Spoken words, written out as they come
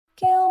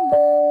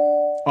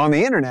On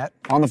the internet,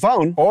 on the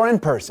phone, or in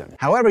person.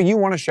 However you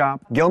want to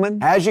shop, Gilman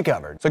has you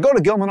covered. So go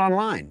to Gilman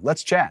online.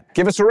 Let's chat.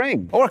 Give us a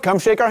ring. Or come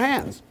shake our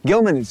hands.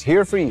 Gilman is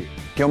here for you.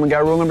 Gilman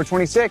got rule number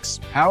 26.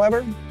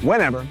 However,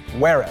 whenever,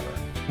 wherever.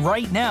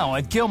 Right now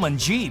at Gilman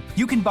Jeep,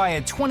 you can buy a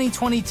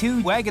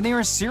 2022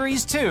 Wagoneer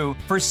Series 2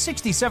 for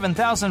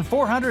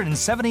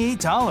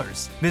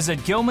 $67,478. Visit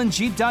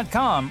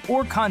GilmanJeep.com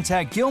or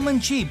contact Gilman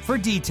Jeep for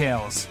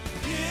details.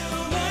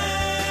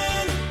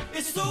 Gilman,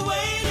 it's the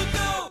way to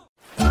go.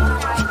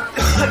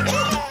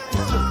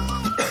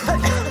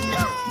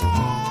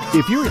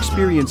 If you're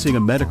experiencing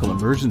a medical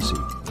emergency,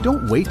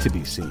 don't wait to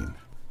be seen.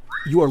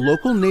 Your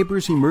local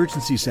Neighbors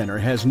Emergency Center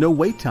has no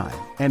wait time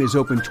and is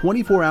open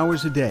 24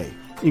 hours a day,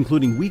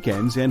 including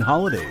weekends and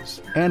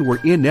holidays. And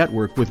we're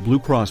in-network with Blue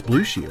Cross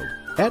Blue Shield,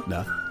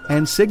 Aetna,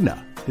 and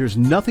Cigna. There's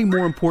nothing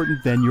more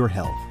important than your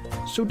health.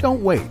 So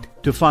don't wait.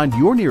 To find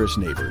your nearest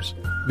neighbors,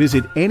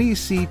 visit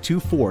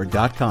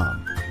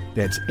NEC24.com.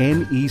 That's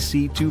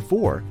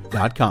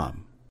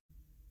NEC24.com.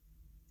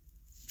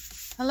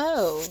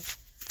 Hello,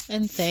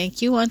 and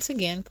thank you once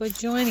again for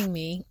joining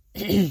me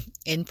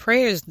in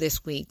prayers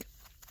this week.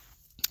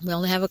 We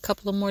only have a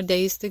couple of more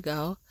days to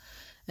go,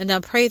 and I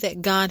pray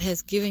that God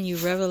has given you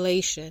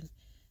revelation,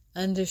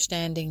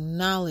 understanding,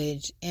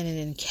 knowledge, and an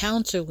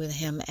encounter with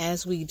Him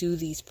as we do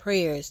these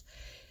prayers,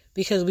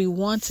 because we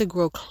want to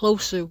grow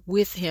closer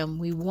with Him.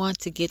 We want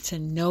to get to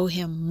know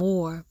Him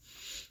more,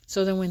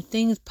 so that when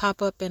things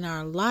pop up in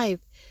our life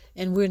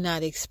and we're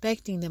not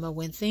expecting them, or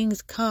when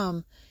things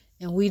come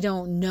and we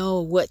don't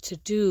know what to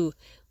do,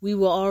 we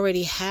will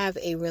already have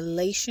a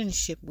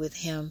relationship with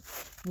Him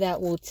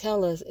that will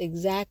tell us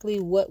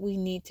exactly what we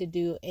need to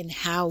do and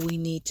how we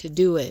need to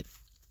do it.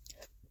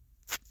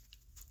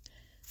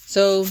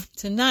 So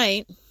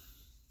tonight,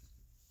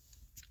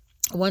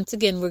 once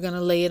again, we're going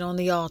to lay it on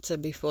the altar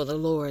before the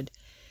Lord,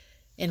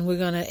 and we're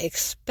going to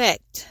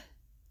expect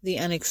the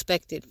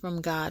unexpected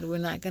from God. We're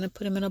not going to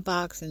put Him in a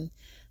box and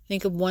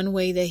think of one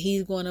way that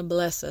He's going to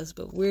bless us,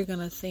 but we're going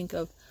to think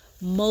of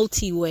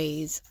multi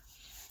ways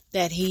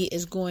that He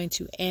is going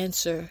to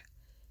answer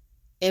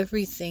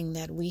everything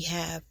that we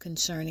have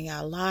concerning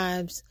our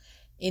lives,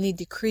 any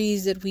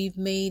decrees that we've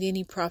made,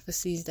 any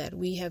prophecies that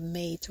we have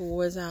made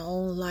towards our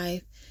own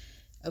life,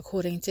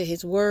 according to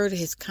His word,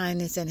 His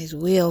kindness, and His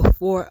will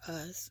for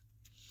us.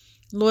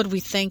 Lord, we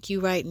thank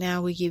you right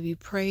now. We give you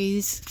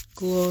praise,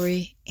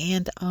 glory,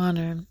 and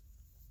honor.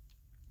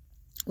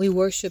 We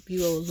worship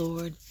you, O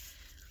Lord.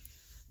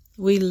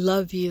 We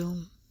love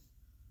you.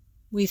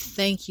 We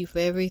thank you for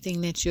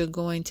everything that you're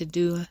going to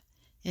do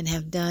and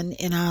have done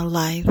in our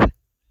life.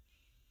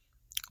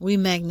 We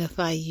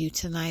magnify you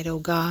tonight, O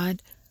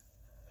God.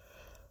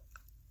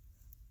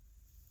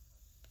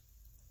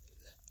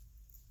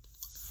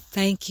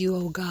 Thank you,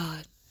 O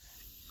God.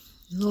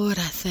 Lord,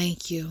 I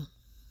thank you.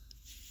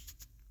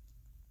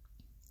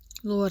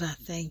 Lord, I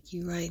thank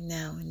you right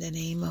now in the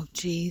name of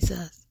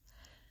Jesus.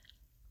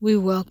 We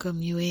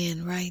welcome you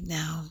in right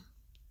now.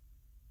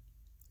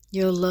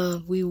 Your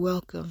love, we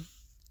welcome.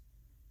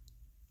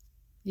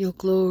 Your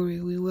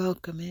glory, we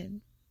welcome it.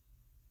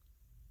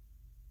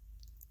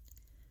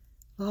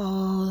 For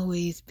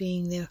always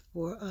being there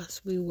for us,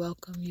 we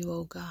welcome you,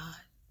 O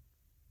God.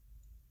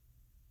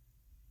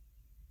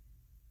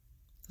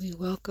 We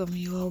welcome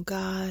you, O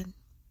God.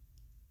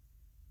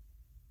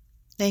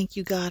 Thank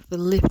you, God, for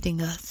lifting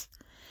us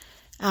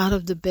out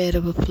of the bed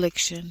of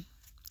affliction,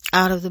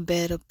 out of the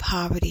bed of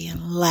poverty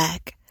and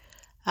lack,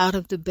 out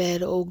of the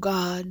bed, O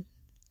God,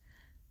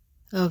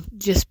 of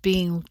just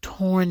being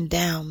torn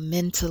down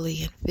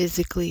mentally and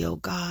physically, oh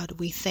God.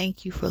 We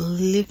thank you for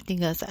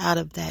lifting us out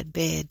of that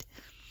bed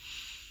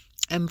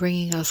and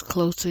bringing us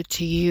closer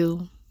to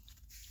you,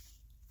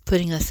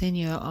 putting us in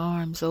your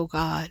arms, oh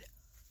God.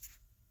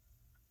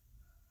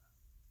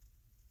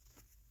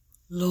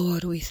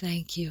 Lord, we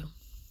thank you.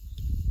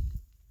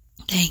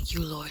 Thank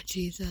you, Lord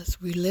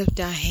Jesus. We lift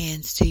our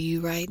hands to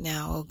you right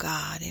now, oh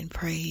God, in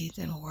praise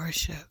and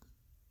worship.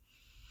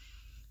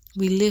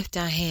 We lift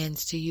our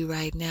hands to you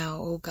right now,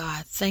 oh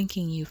God,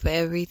 thanking you for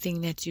everything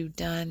that you've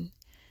done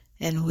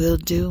and will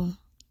do.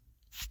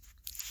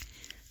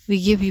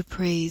 We give you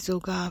praise, oh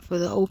God, for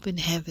the open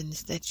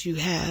heavens that you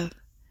have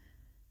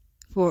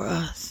for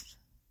us.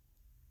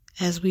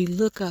 As we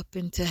look up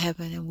into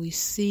heaven and we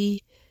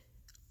see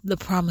the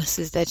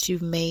promises that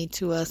you've made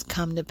to us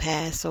come to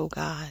pass, oh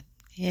God,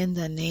 in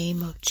the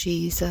name of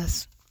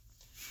Jesus.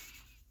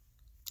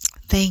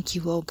 Thank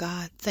you, oh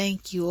God.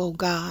 Thank you, oh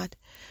God,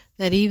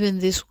 that even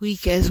this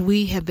week as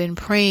we have been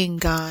praying,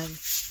 God,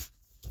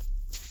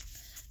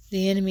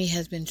 the enemy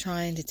has been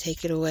trying to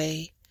take it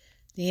away.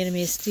 The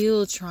enemy is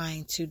still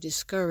trying to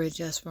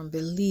discourage us from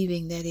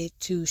believing that it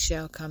too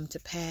shall come to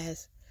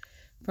pass.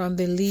 From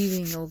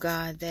believing, oh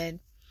God, that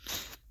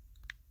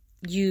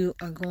you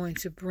are going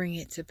to bring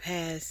it to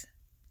pass.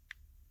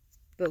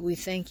 But we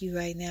thank you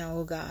right now,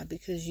 oh God,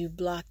 because you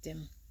blocked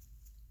him.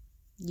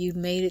 You've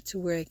made it to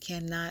where it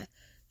cannot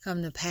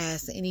come to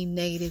pass, any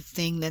negative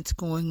thing that's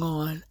going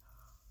on.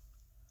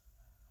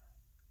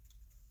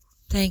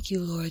 Thank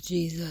you, Lord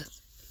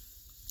Jesus.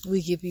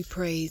 We give you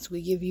praise.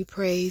 We give you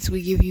praise.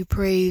 We give you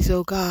praise,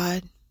 oh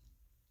God.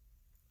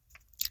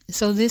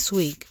 So this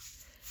week,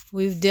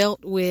 we've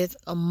dealt with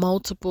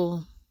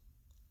multiple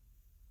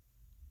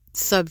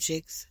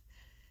subjects.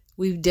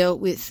 We've dealt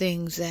with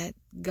things that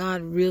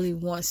God really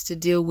wants to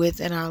deal with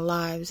in our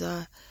lives,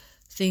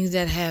 things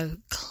that have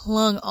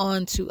clung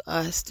on to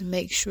us to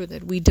make sure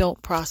that we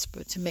don't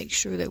prosper, to make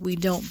sure that we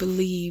don't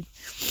believe,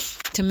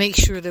 to make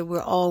sure that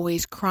we're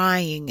always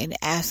crying and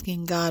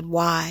asking God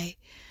why.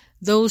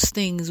 Those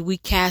things, we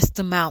cast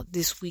them out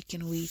this week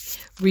and we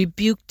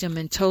rebuked them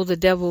and told the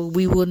devil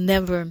we will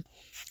never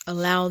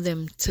allow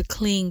them to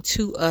cling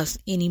to us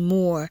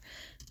anymore,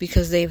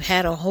 because they've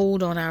had a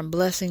hold on our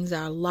blessings,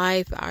 our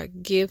life, our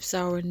gifts,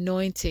 our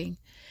anointing,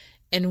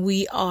 and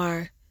we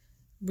are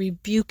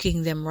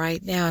rebuking them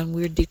right now, and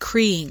we're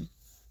decreeing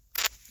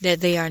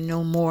that they are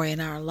no more in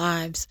our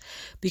lives,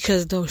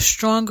 because the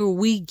stronger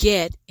we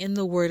get in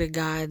the Word of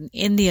God,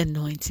 in the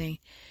anointing,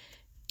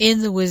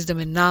 in the wisdom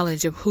and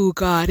knowledge of who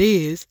God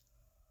is,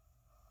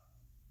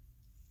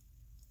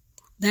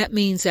 that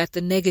means that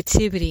the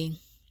negativity,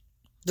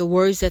 the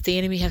words that the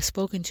enemy have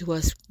spoken to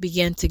us,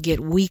 begin to get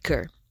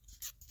weaker,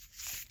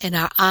 and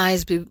our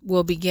eyes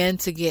will begin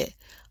to get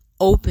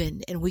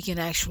open, and we can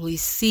actually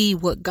see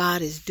what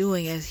God is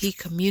doing as He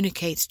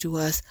communicates to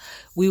us.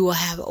 We will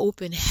have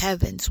open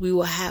heavens. We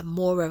will have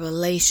more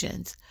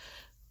revelations.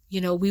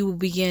 We will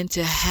begin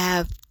to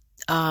have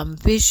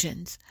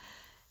visions,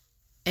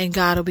 and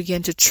God will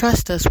begin to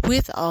trust us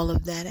with all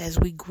of that as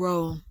we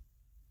grow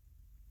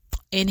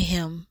in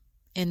Him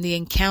and the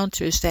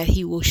encounters that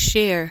He will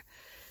share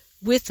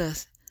with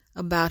us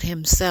about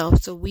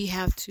Himself. So we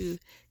have to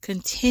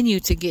continue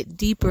to get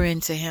deeper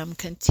into Him,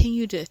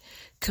 continue to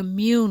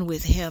commune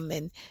with Him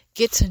and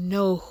get to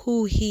know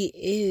who He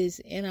is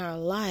in our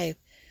life.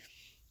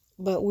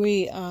 But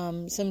we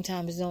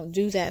sometimes don't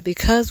do that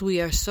because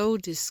we are so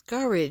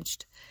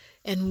discouraged,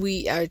 and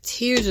our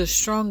tears are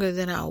stronger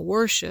than our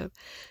worship.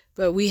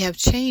 But we have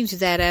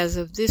changed that as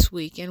of this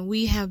week, and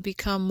we have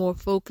become more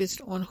focused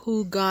on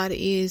who God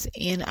is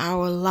in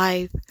our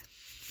life.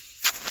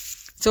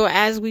 So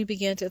as we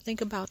begin to think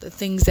about the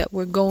things that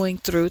we're going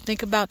through,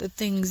 think about the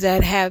things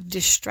that have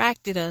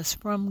distracted us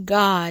from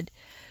God,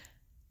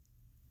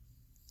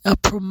 a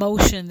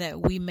promotion that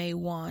we may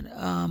want,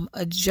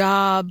 a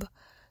job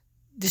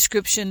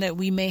description that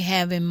we may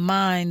have in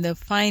mind, the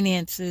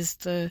finances,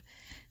 the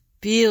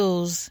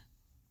bills,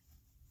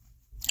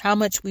 how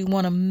much we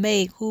want to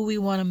make, who we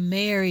want to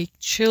marry,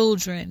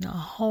 children, a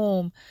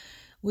home.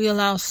 We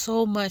allow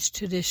so much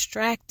to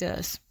distract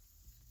us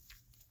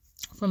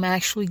from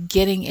actually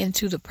getting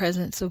into the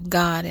presence of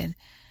God and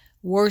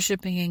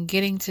worshiping and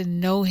getting to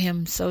know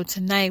Him. So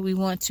tonight we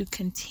want to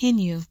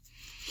continue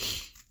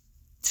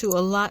to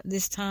allot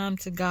this time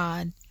to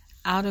God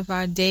out of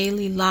our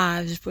daily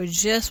lives for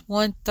just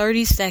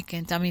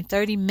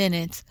 30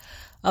 minutes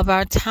of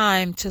our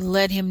time, to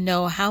let Him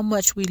know how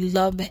much we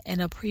love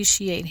and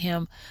appreciate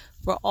Him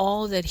for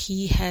all that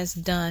He has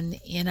done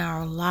in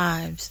our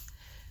lives.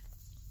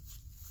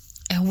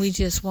 And we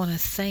just want to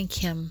thank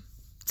Him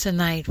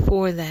tonight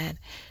for that.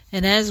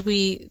 And as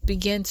we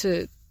begin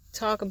to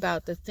talk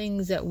about the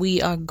things that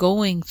we are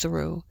going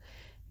through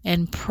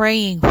and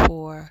praying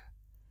for,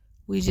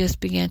 we just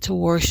begin to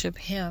worship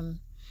Him.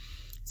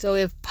 So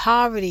if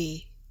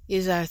poverty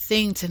is our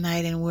thing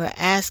tonight, and we're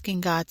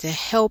asking God to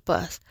help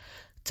us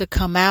to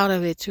come out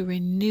of it, to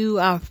renew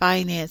our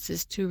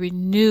finances, to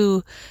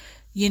renew,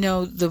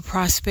 the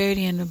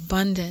prosperity and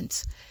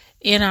abundance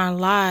in our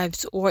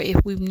lives, or if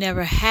we've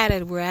never had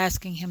it, we're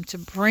asking Him to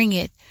bring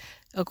it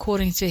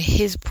according to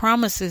His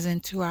promises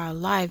into our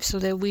life, so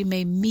that we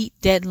may meet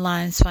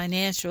deadlines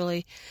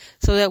financially,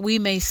 so that we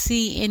may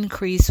see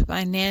increase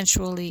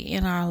financially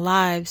in our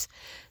lives.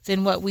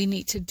 Then what we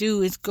need to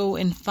do is go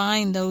and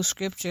find those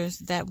scriptures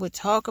that would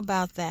talk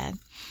about that,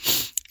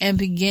 and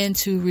begin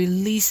to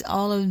release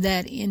all of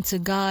that into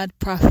God,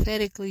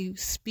 prophetically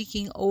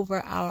speaking over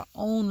our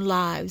own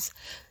lives,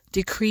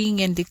 decreeing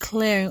and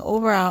declaring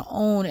over our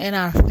own and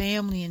our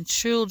family and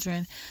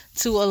children,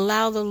 to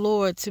allow the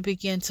Lord to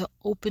begin to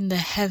open the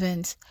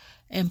heavens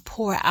and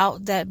pour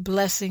out that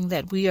blessing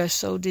that we are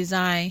so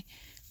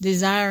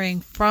desiring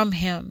from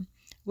Him.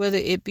 Whether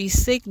it be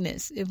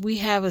sickness, if we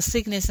have a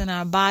sickness in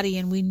our body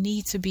and we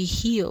need to be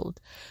healed,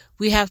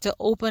 we have to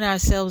open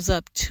ourselves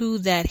up to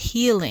that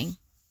healing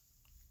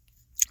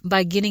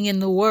by getting in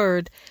the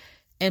Word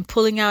and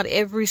pulling out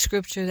every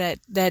scripture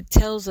that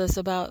tells us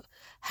about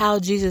how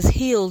Jesus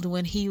healed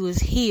when He was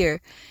here.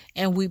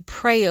 And we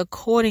pray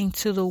according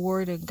to the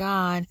Word of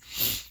God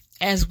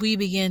as we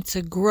begin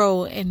to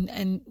grow.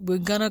 And we're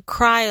going to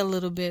cry a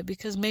little bit,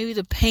 because maybe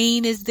the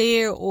pain is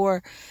there,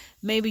 or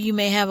maybe you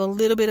may have a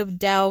little bit of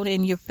doubt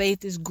and your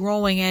faith is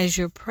growing as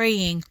you're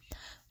praying.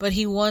 But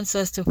He wants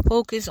us to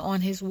focus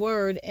on His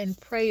Word and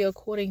pray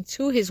according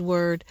to His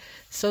Word,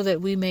 so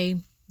that we may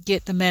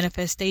get the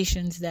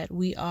manifestations that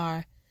we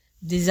are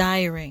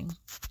desiring.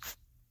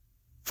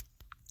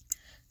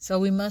 So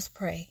we must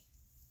pray.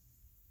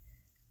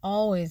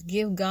 always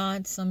give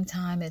God some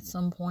time at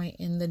some point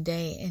in the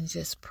day and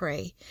just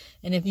pray.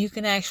 And if you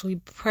can actually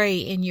pray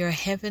in your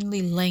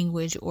heavenly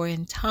language or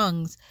in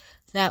tongues,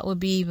 that would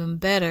be even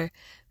better,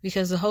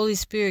 because the Holy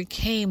Spirit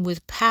came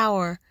with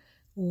power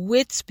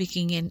with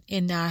speaking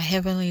in our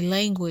heavenly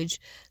language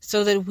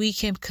so that we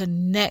can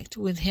connect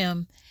with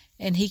him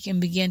and he can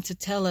begin to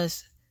tell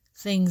us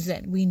things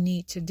that we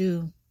need to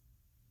do.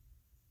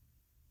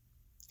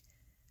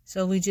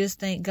 So we just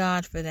thank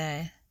God for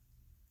that.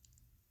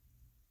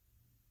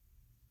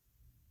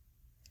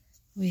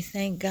 We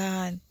thank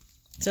God.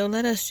 So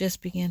let us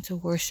just begin to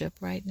worship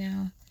right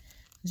now.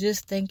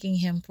 Just thanking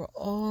him for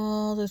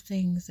all the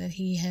things that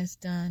he has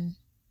done.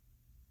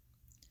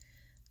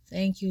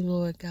 Thank you,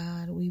 Lord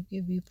God. We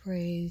give you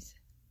praise.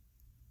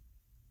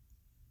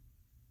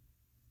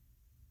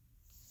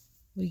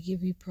 We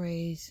give you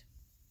praise.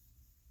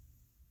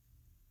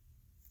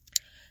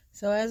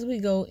 So as we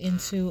go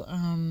into,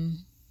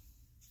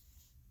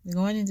 we're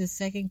going into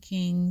 2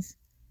 Kings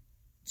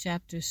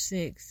chapter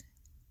 6.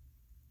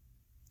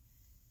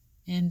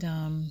 And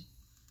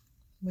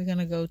we're going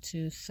to go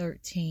to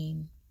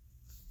 13.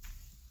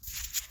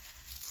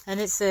 And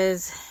it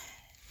says,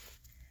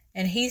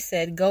 and he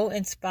said, go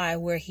and spy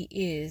where he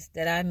is,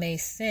 that I may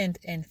send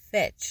and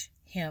fetch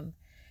him.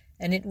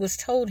 And it was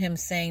told him,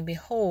 saying,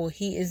 behold,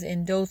 he is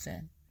in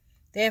Dothan.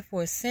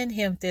 Therefore send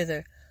him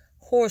thither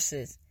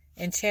horses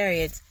and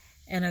chariots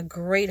and a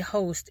great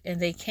host. And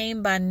they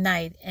came by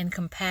night and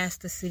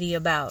compassed the city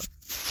about.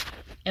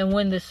 And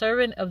when the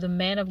servant of the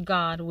man of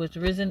God was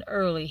risen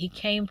early, he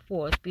came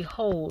forth.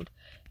 Behold,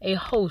 a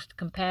host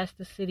compassed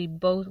the city,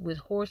 both with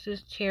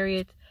horses,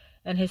 chariots.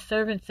 And his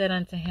servant said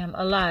unto him,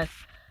 alas,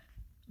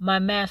 my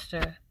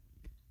master,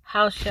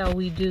 how shall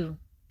we do?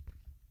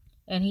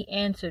 And he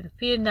answered,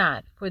 fear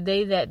not, for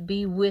they that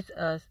be with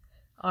us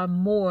are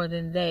more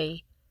than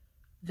they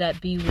that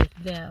be with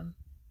them.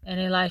 And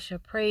Elisha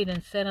prayed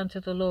and said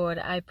unto the Lord,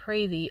 I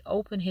pray thee,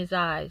 open his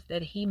eyes,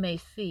 that he may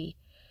see.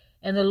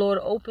 And the Lord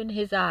opened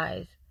the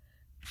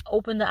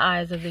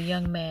eyes of the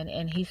young man,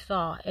 and he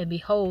saw, and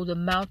behold, the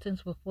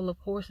mountains were full of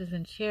horses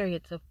and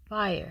chariots of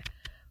fire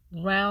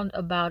round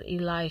about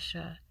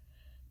Elisha.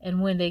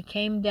 And when they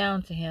came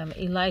down to him,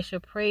 Elisha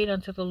prayed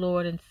unto the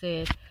Lord and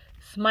said,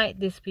 smite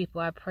this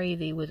people, I pray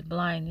thee, with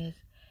blindness.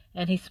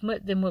 And he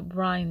smote them with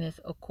blindness,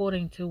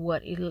 according to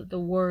what the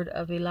word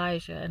of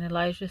Elijah. And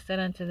Elisha said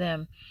unto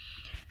them,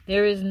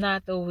 this is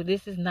not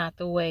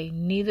the way,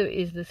 neither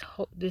is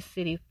this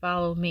city.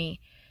 Follow me,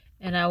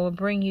 and I will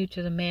bring you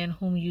to the man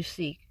whom you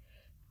seek.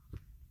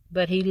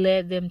 But he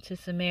led them to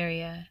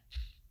Samaria.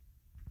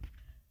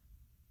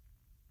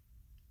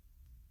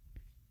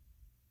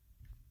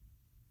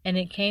 And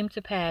it came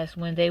to pass,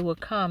 when they were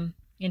come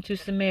into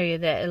Samaria,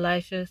 that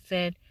Elisha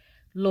said,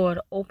 Lord,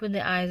 open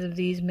the eyes of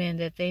these men,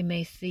 that they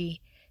may see.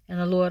 And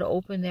the Lord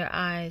opened their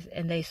eyes,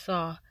 and they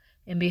saw.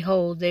 And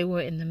behold, they were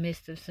in the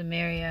midst of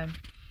Samaria.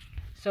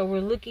 So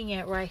we're looking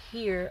at right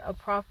here a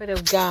prophet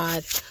of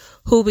God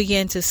who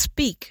began to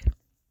speak.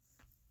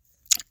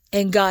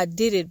 And God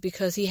did it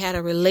because he had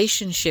a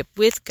relationship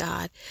with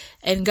God.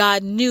 And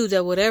God knew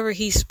that whatever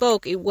he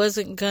spoke, it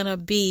wasn't going to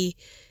be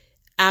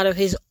out of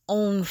his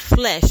own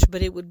flesh,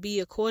 but it would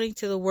be according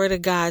to the word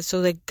of God,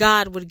 so that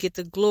God would get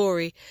the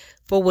glory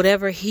for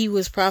whatever he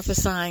was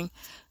prophesying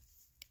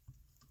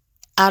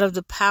out of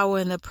the power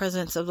and the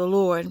presence of the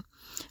Lord.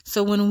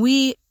 So when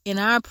we, in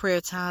our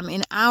prayer time,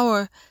 in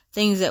our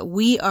things that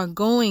we are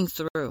going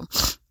through,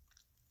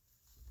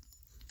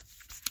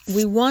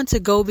 we want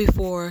to go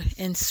before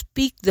and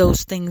speak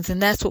those things.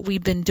 And that's what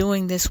we've been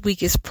doing this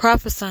week, is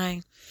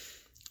prophesying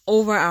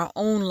over our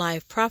own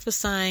life,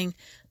 prophesying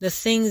the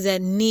things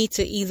that need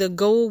to either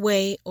go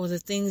away or the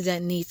things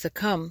that need to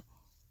come.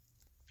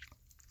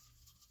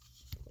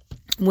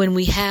 When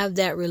we have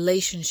that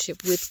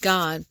relationship with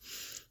God,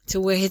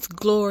 to where his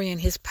glory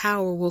and his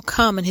power will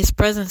come and his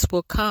presence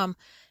will come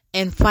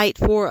and fight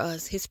for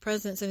us. His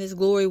presence and his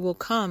glory will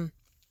come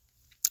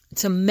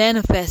to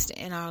manifest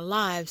in our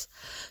lives.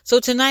 So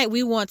tonight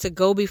we want to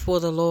go before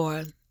the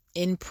Lord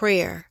in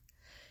prayer,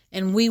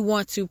 and we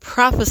want to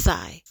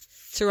prophesy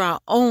to our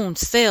own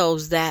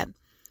selves that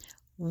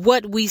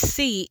what we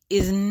see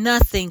is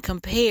nothing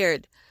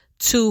compared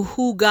to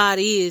who God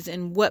is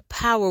and what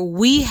power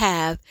we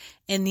have,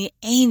 and the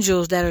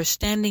angels that are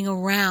standing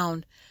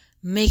around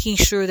making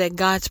sure that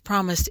God's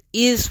promise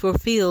is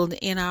fulfilled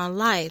in our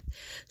life.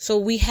 So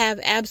we have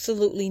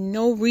absolutely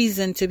no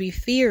reason to be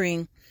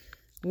fearing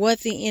what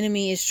the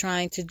enemy is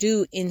trying to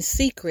do in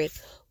secret,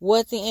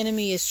 what the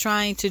enemy is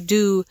trying to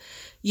do,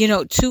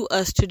 to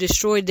us, to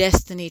destroy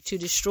destiny, to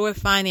destroy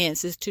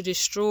finances, to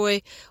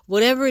destroy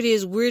whatever it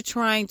is we're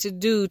trying to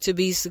do to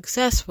be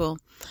successful.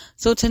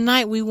 So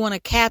tonight we want to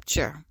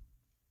capture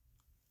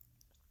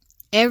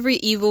every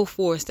evil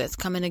force that's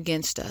coming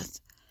against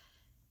us.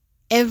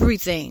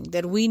 Everything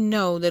that we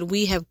know that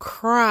we have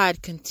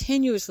cried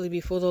continuously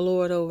before the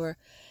Lord over.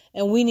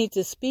 And we need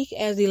to speak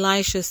as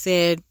Elisha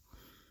said,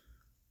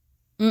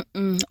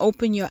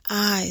 open your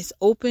eyes,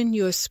 open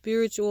your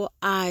spiritual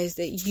eyes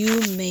that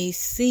you may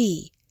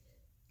see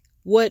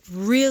what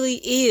really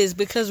is,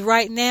 because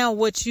right now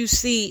what you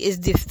see is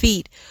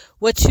defeat.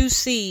 What you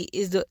see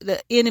is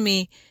the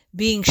enemy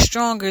being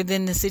stronger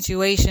than the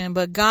situation,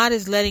 but God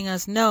is letting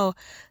us know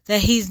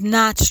that he's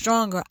not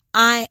stronger.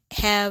 I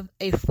have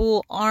a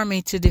full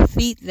army to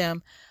defeat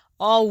them.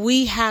 All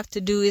we have to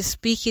do is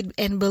speak it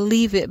and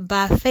believe it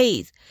by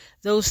faith,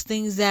 those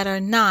things that are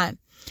not.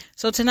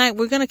 So tonight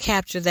we're going to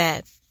capture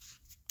that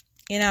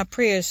in our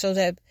prayers, so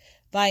that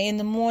by in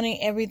the morning,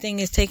 everything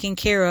is taken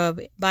care of.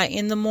 By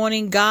in the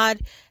morning,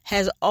 God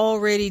has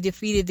already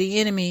defeated the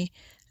enemy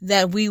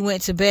that we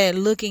went to bed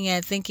looking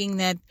at, thinking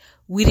that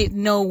we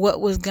didn't know what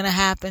was going to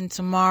happen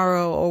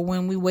tomorrow, or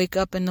when we wake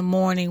up in the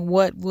morning,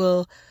 what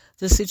will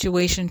the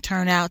situation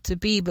turn out to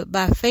be. But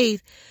by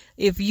faith,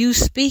 if you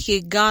speak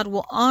it, God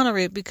will honor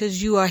it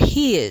because you are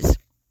his.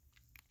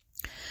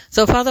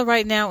 So Father,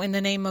 right now, in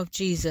the name of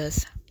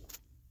Jesus,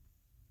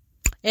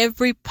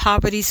 every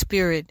poverty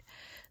spirit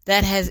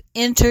that has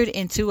entered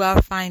into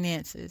our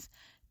finances,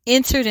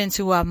 entered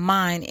into our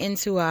mind,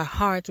 into our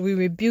hearts, we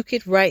rebuke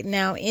it right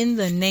now in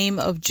the name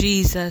of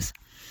Jesus.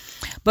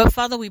 But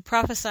Father, we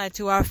prophesy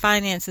to our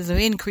finances of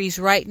increase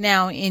right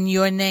now in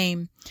your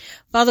name.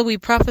 Father, we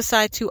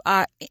prophesy to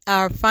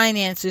our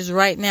finances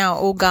right now,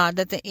 oh God,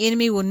 that the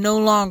enemy will no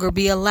longer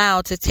be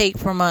allowed to take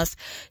from us.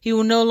 He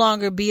will no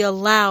longer be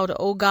allowed,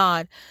 oh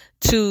God,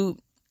 to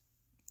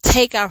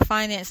take our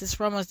finances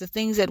from us, the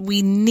things that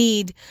we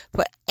need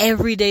for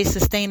everyday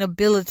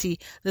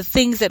sustainability, the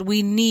things that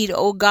we need,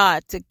 oh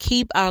God, to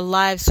keep our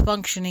lives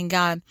functioning,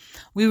 God.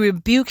 We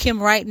rebuke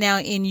him right now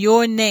in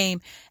your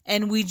name,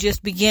 and we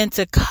just begin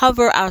to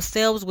cover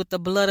ourselves with the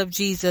blood of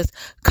Jesus,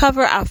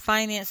 cover our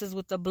finances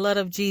with the blood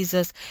of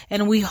Jesus,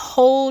 and we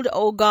hold,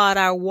 oh God,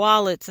 our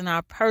wallets and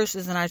our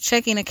purses and our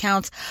checking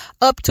accounts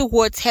up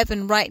towards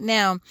heaven right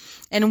now,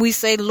 and we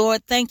say,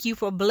 Lord, thank you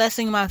for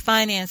blessing my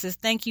finances.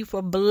 Thank you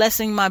for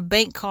blessing my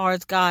bank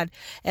cards, God.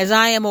 As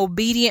I am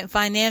obedient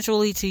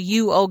financially to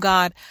you, oh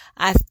God,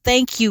 I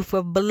thank you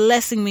for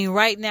blessing me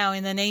right now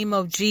in the name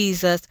of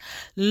Jesus,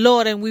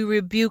 Lord, and we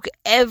rebuke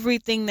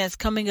everything that's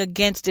coming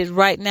against it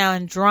right now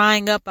and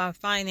drying up our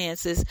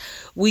finances.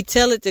 We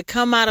tell it to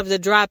come out of the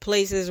dry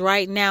places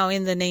right now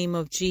in the name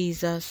of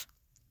Jesus.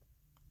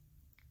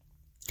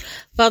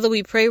 Father,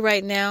 we pray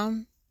right now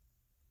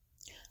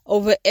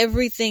over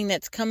everything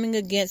that's coming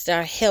against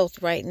our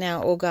health right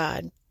now, oh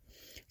God.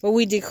 For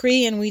we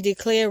decree and we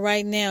declare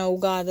right now, oh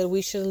God, that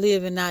we shall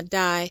live and not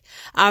die.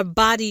 Our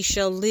body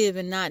shall live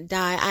and not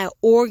die. Our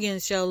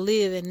organs shall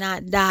live and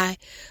not die.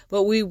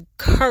 But we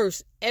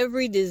curse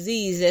every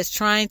disease that's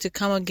trying to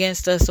come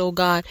against us, oh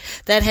God,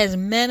 that has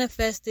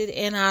manifested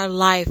in our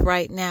life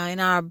right now,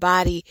 in our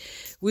body.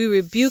 We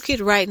rebuke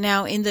it right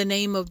now in the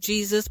name of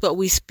Jesus, but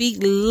we speak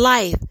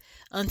life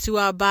unto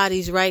our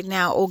bodies right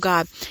now, oh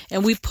God.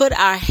 And we put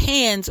our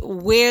hands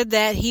where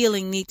that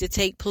healing needs to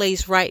take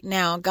place right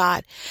now,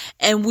 God.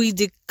 And we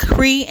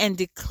decree and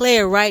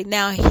declare right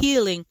now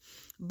healing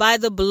by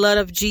the blood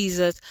of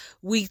Jesus.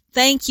 We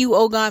thank you,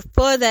 oh God,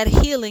 for that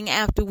healing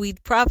after we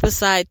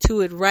prophesied to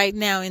it right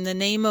now in the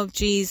name of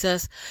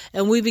Jesus.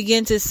 And we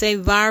begin to say,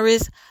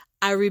 virus,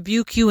 I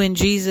rebuke you in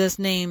Jesus'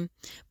 name,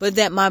 but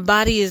that my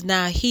body is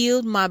now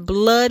healed. My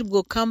blood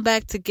will come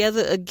back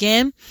together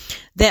again,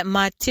 that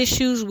my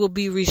tissues will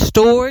be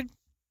restored.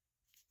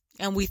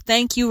 And we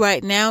thank you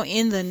right now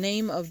in the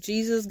name of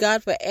Jesus,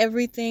 God, for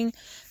everything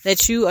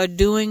that you are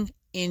doing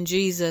in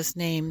Jesus'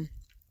 name.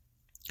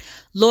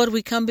 Lord,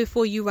 we come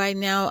before you right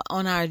now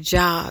on our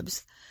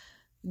jobs.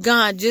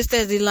 God, just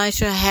as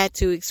Elisha had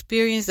to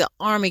experience the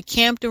army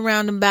camped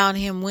around about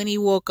him when he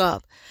woke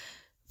up,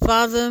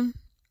 Father,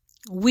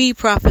 we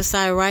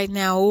prophesy right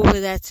now over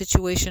that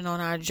situation on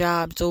our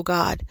jobs, oh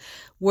God,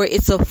 where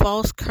it's a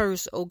false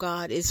curse, oh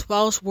God. It's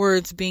false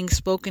words being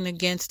spoken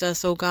against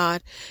us, oh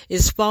God.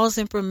 It's false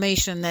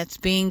information that's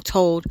being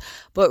told.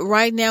 But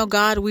right now,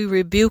 God, we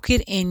rebuke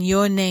it in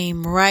your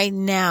name right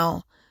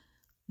now,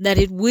 that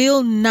it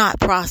will not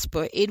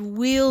prosper. It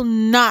will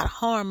not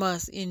harm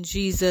us in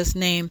Jesus'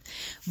 name.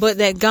 But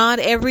that, God,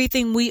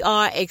 everything we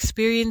are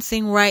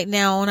experiencing right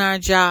now on our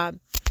job,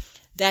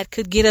 that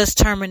could get us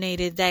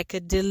terminated, that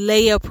could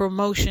delay a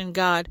promotion,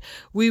 God,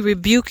 we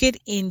rebuke it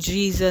in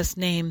Jesus'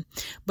 name.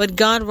 But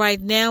God, right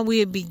now,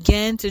 we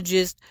begin to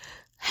just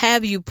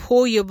have you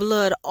pour your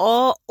blood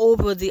all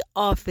over the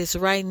office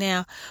right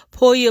now.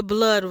 Pour your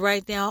blood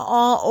right now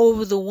all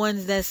over the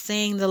ones that's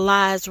saying the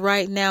lies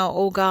right now,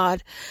 oh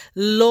God.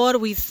 Lord,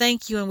 we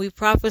thank you and we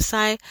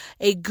prophesy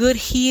a good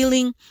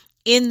healing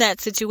in that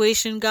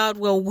situation, God,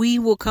 where we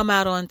will come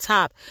out on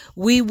top.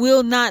 We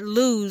will not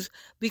lose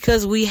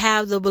because we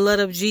have the blood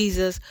of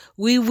Jesus.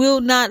 We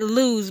will not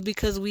lose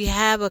because we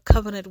have a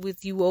covenant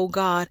with you, oh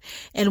God.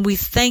 And we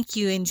thank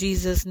you in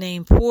Jesus'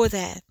 name for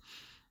that.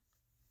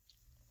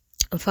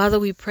 Father,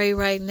 we pray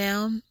right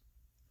now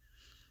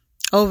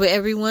over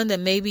everyone that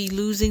may be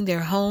losing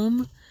their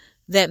home,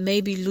 that may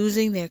be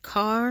losing their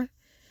car.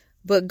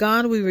 But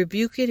God, we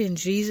rebuke it in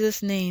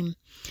Jesus' name.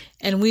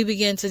 And we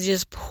begin to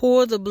just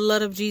pour the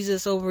blood of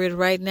Jesus over it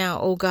right now,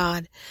 oh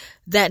God,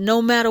 that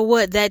no matter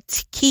what,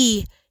 that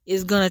key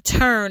is going to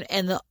turn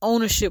and the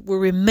ownership will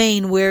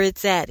remain where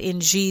it's at in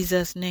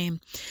Jesus' name.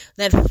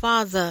 That,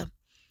 Father,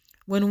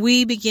 when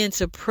we begin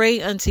to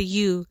pray unto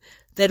you,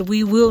 that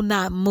we will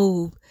not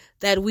move,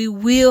 that we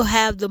will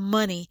have the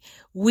money.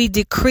 We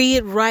decree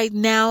it right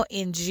now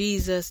in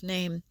Jesus'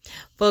 name.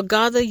 For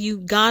God,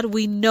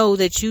 we know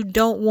that you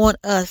don't want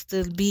us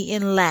to be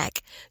in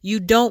lack. You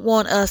don't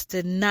want us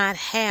to not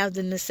have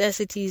the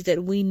necessities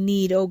that we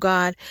need, oh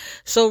God.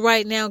 So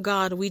right now,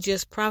 God, we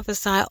just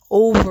prophesy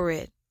over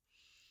it.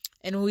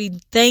 And we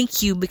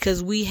thank you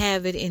because we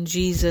have it in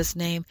Jesus'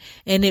 name.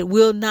 And it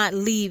will not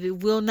leave.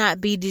 It will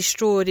not be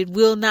destroyed. It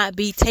will not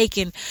be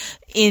taken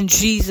in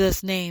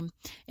Jesus' name.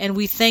 And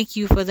we thank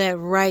you for that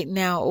right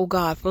now, oh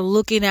God, for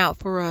looking out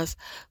for us,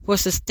 for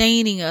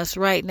sustaining us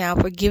right now,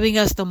 for giving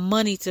us the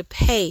money to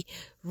pay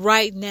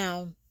right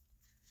now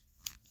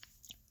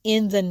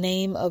in the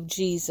name of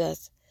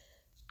Jesus.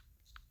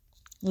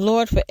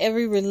 Lord, for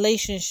every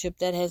relationship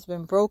that has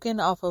been broken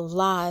off of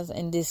lies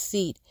and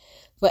deceit,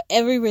 for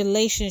every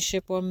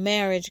relationship or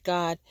marriage,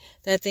 God,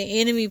 that the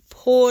enemy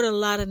poured a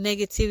lot of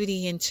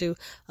negativity into,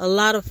 a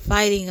lot of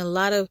fighting, a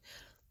lot of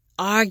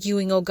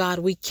arguing, oh God,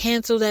 we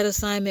cancel that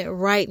assignment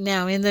right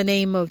now in the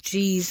name of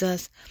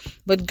Jesus.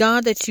 But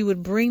God, that you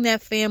would bring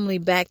that family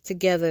back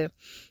together,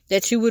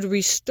 that you would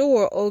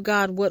restore, oh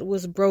God, what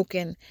was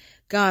broken.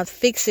 God,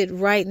 fix it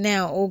right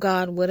now, oh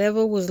God.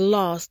 Whatever was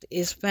lost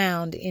is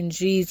found in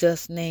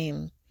Jesus'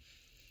 name.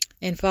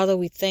 And Father,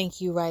 we thank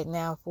you right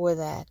now for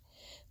that.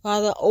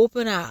 Father,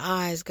 open our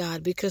eyes,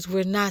 God, because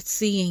we're not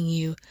seeing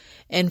you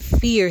and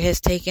fear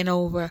has taken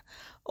over.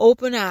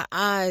 Open our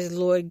eyes,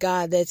 Lord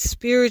God, that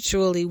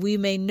spiritually we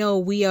may know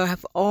we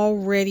have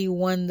already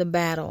won the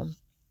battle.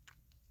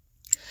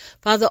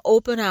 Father,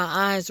 open our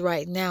eyes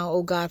right now,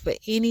 oh God, for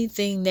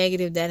anything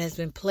negative that has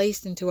been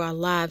placed into our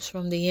lives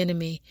from the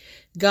enemy.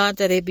 God,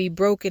 that it be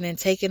broken and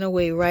taken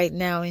away right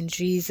now in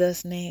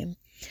Jesus' name.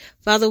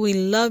 Father, we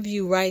love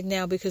you right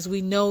now because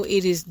we know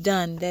it is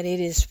done, that it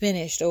is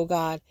finished, oh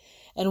God.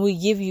 And we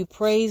give you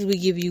praise, we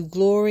give you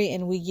glory,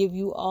 and we give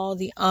you all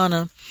the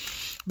honor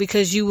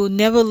because you will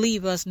never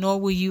leave us, nor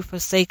will you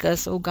forsake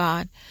us, oh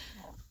God.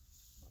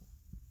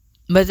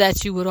 But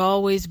that you would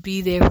always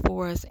be there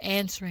for us,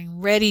 answering,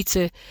 ready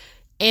to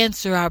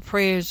answer our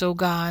prayers, oh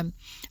God.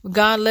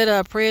 God, let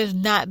our prayers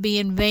not be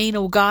in vain,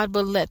 oh God,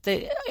 but let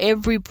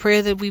every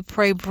prayer that we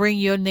pray bring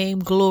your name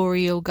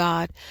glory, oh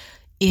God,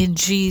 in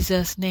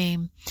Jesus'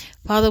 name.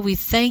 Father, we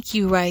thank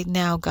you right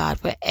now, God,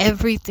 for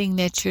everything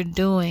that you're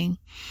doing.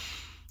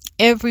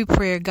 Every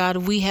prayer, God,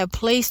 we have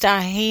placed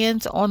our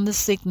hands on the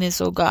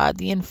sickness, oh God,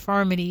 the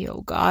infirmity,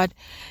 oh God.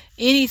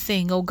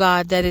 Anything, oh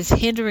God, that is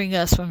hindering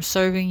us from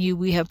serving you,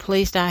 we have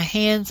placed our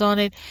hands on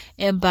it.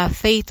 And by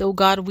faith, oh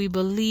God, we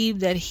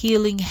believe that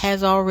healing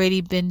has already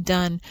been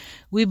done.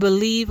 We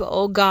believe,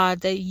 oh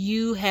God, that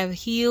you have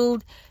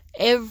healed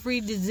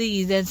every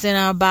disease that's in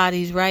our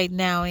bodies right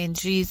now in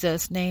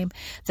Jesus' name.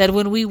 That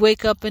when we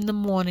wake up in the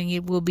morning,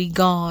 it will be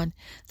gone.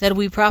 That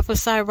we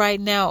prophesy right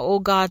now, oh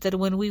God, that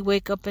when we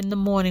wake up in the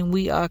morning,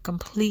 we are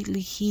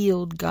completely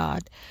healed,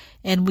 God.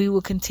 And we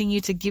will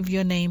continue to give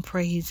your name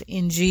praise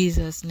in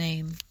Jesus'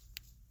 name.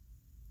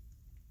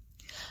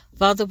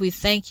 Father, we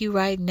thank you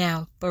right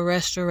now for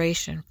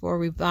restoration, for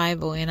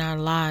revival in our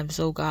lives,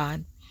 oh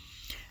God.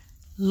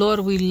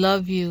 Lord, we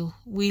love you.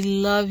 We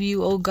love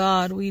you, oh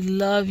God. We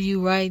love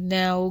you right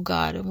now, oh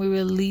God. And we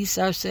release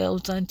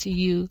ourselves unto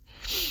you.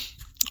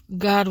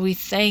 God, we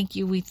thank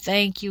you. We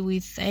thank you.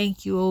 We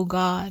thank you, oh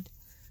God.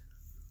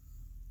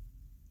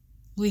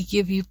 We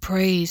give you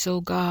praise, oh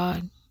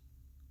God.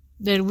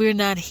 That we're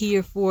not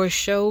here for a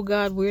show,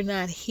 God. We're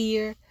not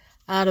here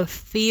out of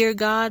fear,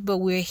 God, but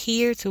we're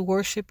here to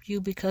worship you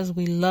because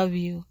we love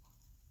you.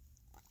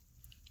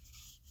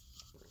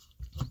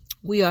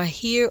 We are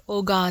here,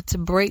 oh God, to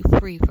break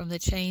free from the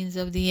chains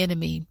of the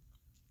enemy.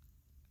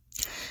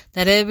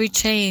 That every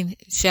chain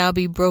shall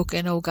be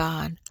broken, oh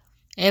God.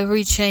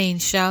 Every chain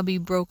shall be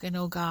broken,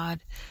 oh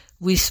God.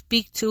 We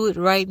speak to it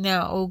right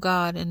now, oh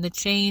God, and the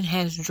chain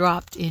has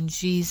dropped in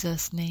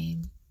Jesus'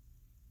 name.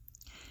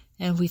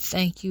 And we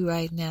thank you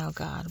right now,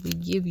 God. We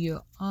give you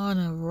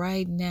honor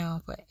right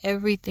now for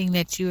everything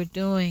that you're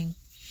doing.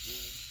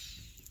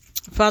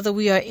 Father,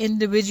 we are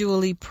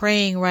individually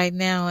praying right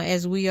now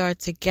as we are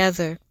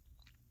together.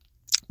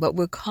 But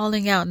we're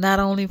calling out not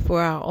only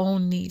for our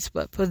own needs,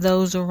 but for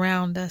those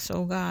around us,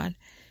 oh God.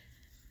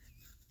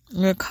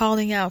 We're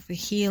calling out for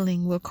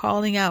healing. We're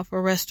calling out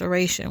for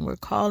restoration. We're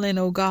calling,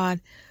 oh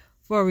God,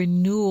 for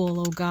renewal,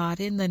 oh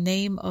God, in the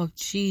name of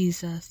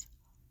Jesus.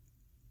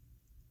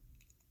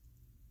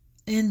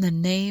 In the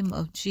name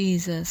of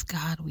Jesus,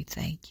 God, we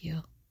thank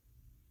you.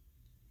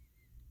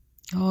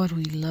 Lord,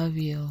 we love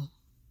you.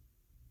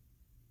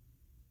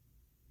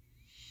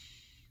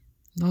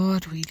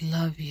 Lord, we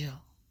love you.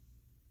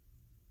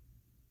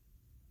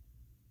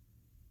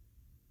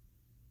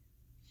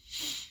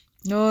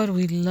 Lord,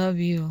 we love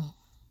you.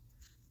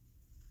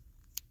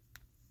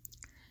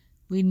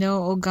 We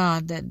know, oh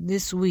God, that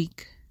this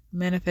week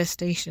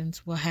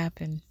manifestations will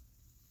happen.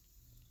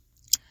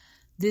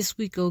 This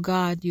week, oh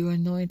God, your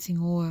anointing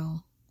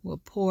oil will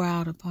pour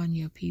out upon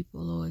your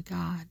people, Lord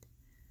God.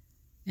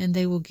 And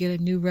they will get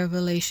a new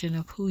revelation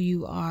of who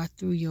you are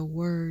through your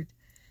word,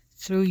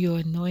 through your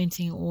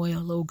anointing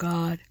oil, oh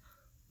God.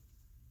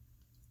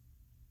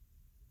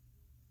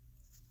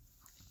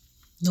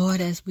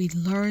 Lord, as we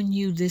learn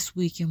you this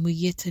week and we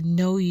get to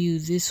know you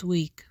this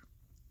week,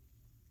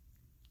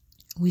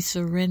 we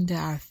surrender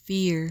our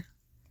fear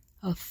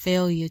of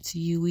failure to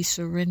you. We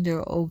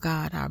surrender, oh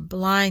God, our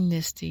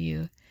blindness to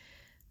you,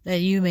 that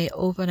you may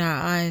open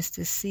our eyes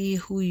to see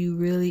who you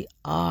really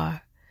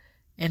are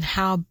and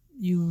how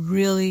you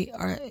really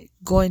are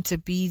going to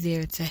be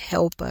there to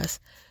help us.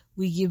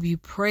 We give you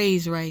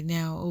praise right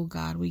now, oh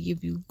God. We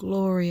give you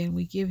glory and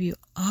we give you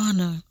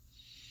honor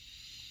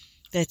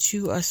that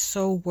you are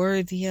so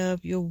worthy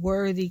of. You're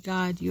worthy,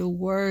 God. You're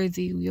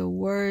worthy. You're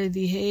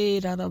worthy. Hey,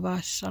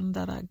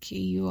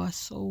 you are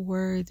so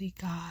worthy,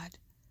 God.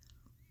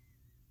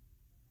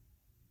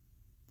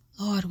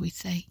 Lord, we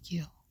thank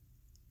you.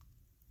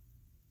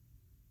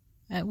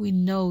 That we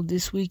know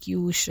this week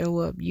you will show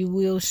up. You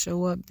will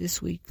show up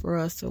this week for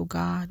us, oh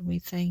God. We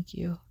thank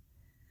you.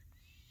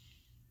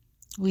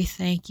 We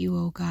thank you,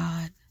 oh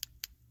God.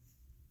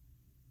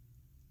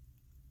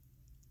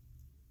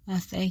 I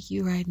thank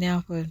you right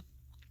now for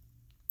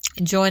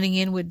joining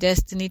in with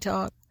Destiny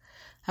Talk.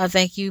 I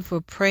thank you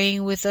for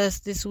praying with us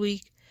this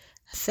week.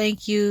 I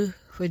thank you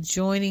for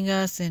joining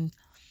us and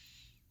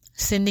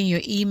sending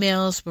your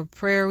emails for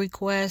prayer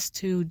requests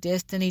to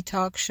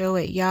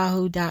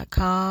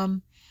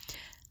destinytalkshow@yahoo.com.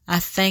 I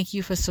thank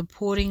you for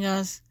supporting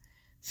us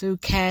through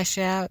Cash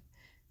App,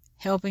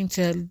 helping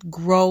to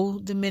grow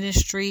the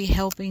ministry,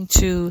 helping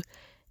to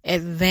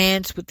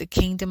advance with the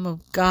kingdom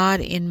of God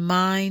in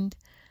mind.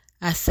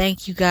 I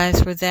thank you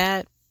guys for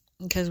that,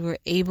 because we're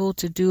able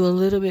to do a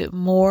little bit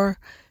more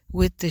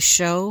with the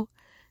show.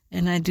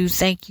 And I do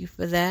thank you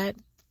for that.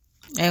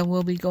 And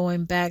we'll be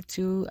going back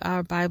to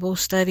our Bible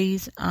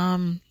studies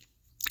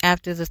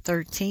after the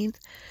 13th.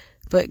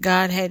 But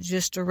God had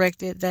just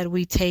directed that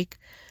we take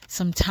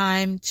some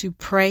time to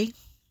pray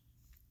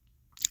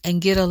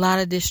and get a lot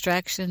of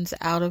distractions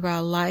out of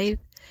our life.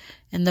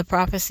 And the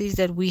prophecies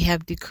that we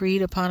have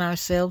decreed upon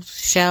ourselves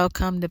shall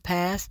come to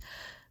pass,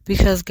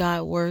 because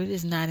God's word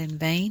is not in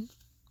vain.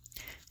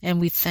 And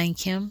we thank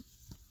him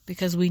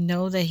because we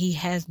know that he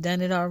has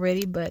done it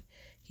already, but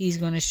he's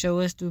going to show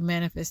us through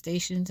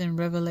manifestations and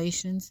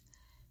revelations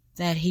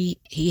that he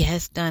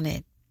has done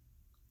it.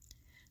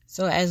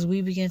 So as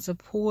we begin to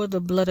pour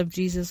the blood of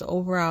Jesus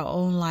over our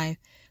own life,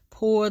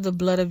 pour the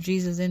blood of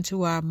Jesus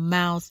into our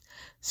mouths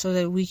so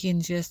that we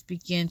can just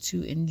begin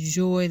to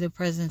enjoy the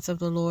presence of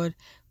the Lord,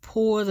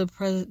 pour the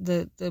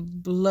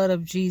blood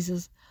of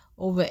Jesus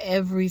over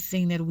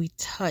everything that we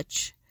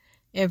touch,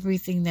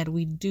 everything that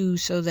we do,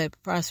 so that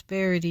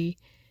prosperity,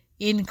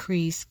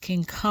 increase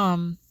can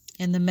come,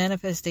 and the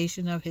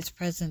manifestation of his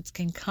presence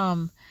can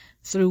come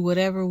through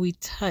whatever we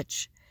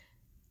touch,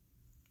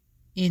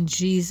 in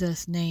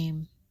Jesus'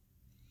 name.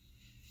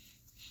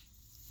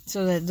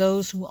 So that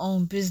those who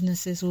own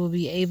businesses will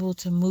be able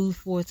to move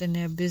forth in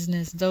their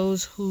business.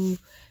 Those who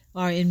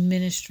are in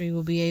ministry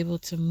will be able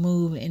to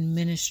move in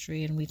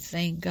ministry. And we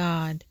thank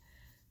God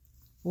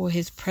for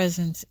his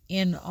presence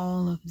in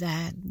all of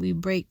that. We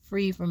break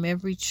free from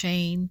every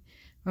chain,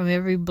 from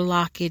every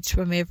blockage,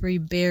 from every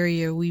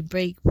barrier. We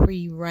break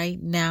free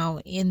right now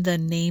in the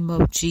name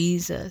of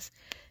Jesus.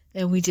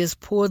 And we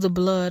just pour the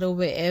blood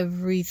over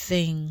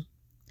everything,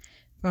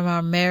 from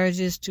our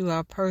marriages to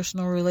our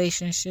personal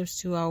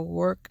relationships, to our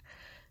work,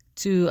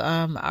 to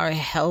our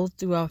health,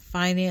 to our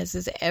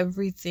finances.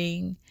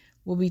 Everything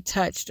will be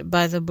touched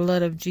by the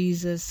blood of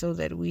Jesus, so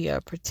that we are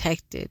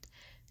protected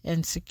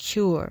and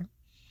secure.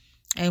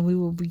 And we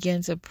will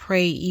begin to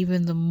pray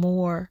even the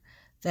more,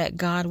 that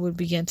God would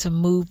begin to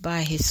move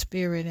by his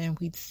Spirit. And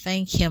we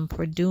thank him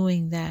for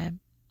doing that.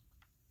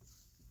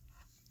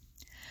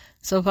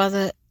 So,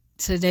 Father,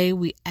 today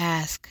we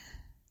ask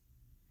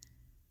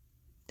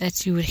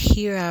that you would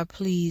hear our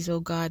pleas, oh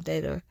God,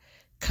 that are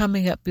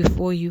coming up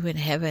before you in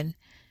heaven,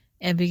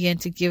 and begin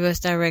to give us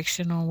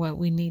direction on what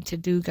we need to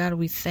do. God,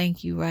 we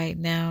thank you right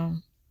now.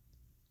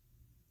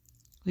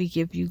 We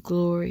give you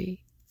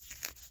glory.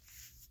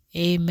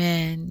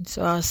 Amen.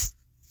 So I'll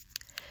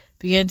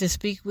begin to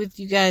speak with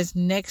you guys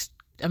tomorrow.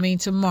 I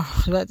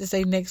was about to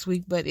say next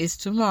week, but it's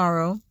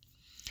tomorrow,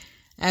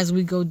 as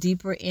we go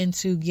deeper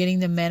into getting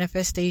the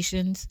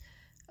manifestations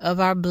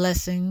of our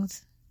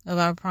blessings, of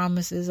our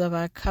promises, of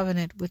our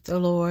covenant with the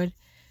Lord,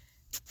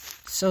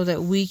 so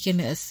that we can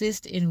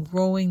assist in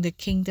growing the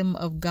kingdom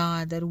of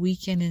God, that we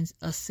can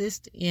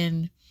assist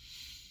in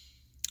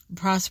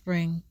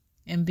prospering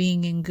and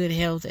being in good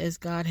health as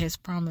God has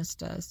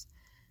promised us.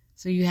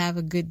 So you have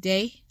a good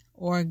day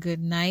or a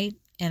good night,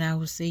 and I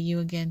will see you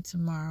again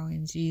tomorrow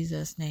in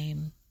Jesus'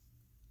 name.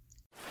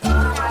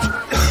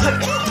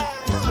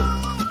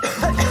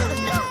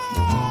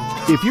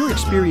 If you're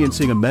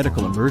experiencing a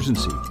medical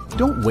emergency,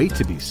 don't wait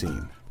to be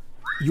seen.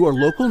 Your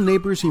local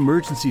Neighbors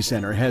Emergency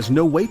Center has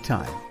no wait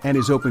time and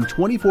is open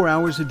 24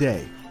 hours a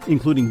day,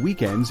 including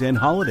weekends and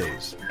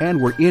holidays.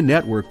 And we're in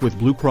network with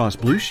Blue Cross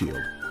Blue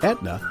Shield,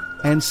 Aetna,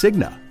 and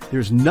Cigna.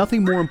 There's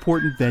nothing more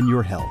important than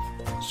your health.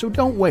 So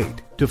don't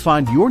wait. To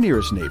find your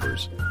nearest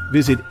neighbors,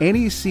 visit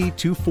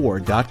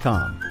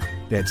NEC24.com.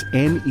 That's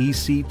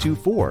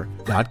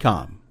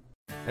NEC24.com.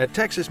 At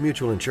Texas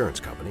Mutual Insurance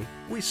Company,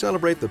 we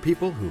celebrate the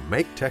people who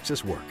make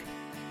Texas work.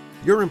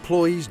 Your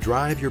employees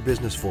drive your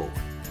business forward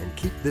and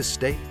keep this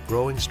state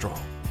growing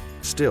strong.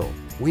 Still,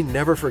 we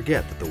never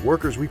forget that the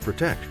workers we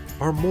protect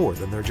are more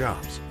than their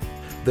jobs.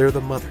 They're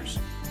the mothers,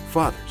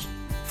 fathers,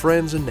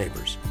 friends, and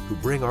neighbors who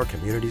bring our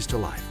communities to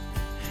life.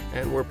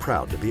 And we're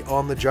proud to be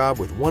on the job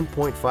with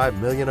 1.5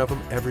 million of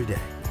them every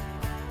day.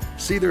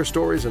 See their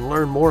stories and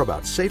learn more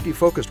about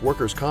safety-focused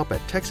workers' comp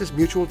at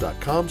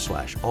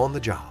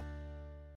texasmutual.com/onthejob.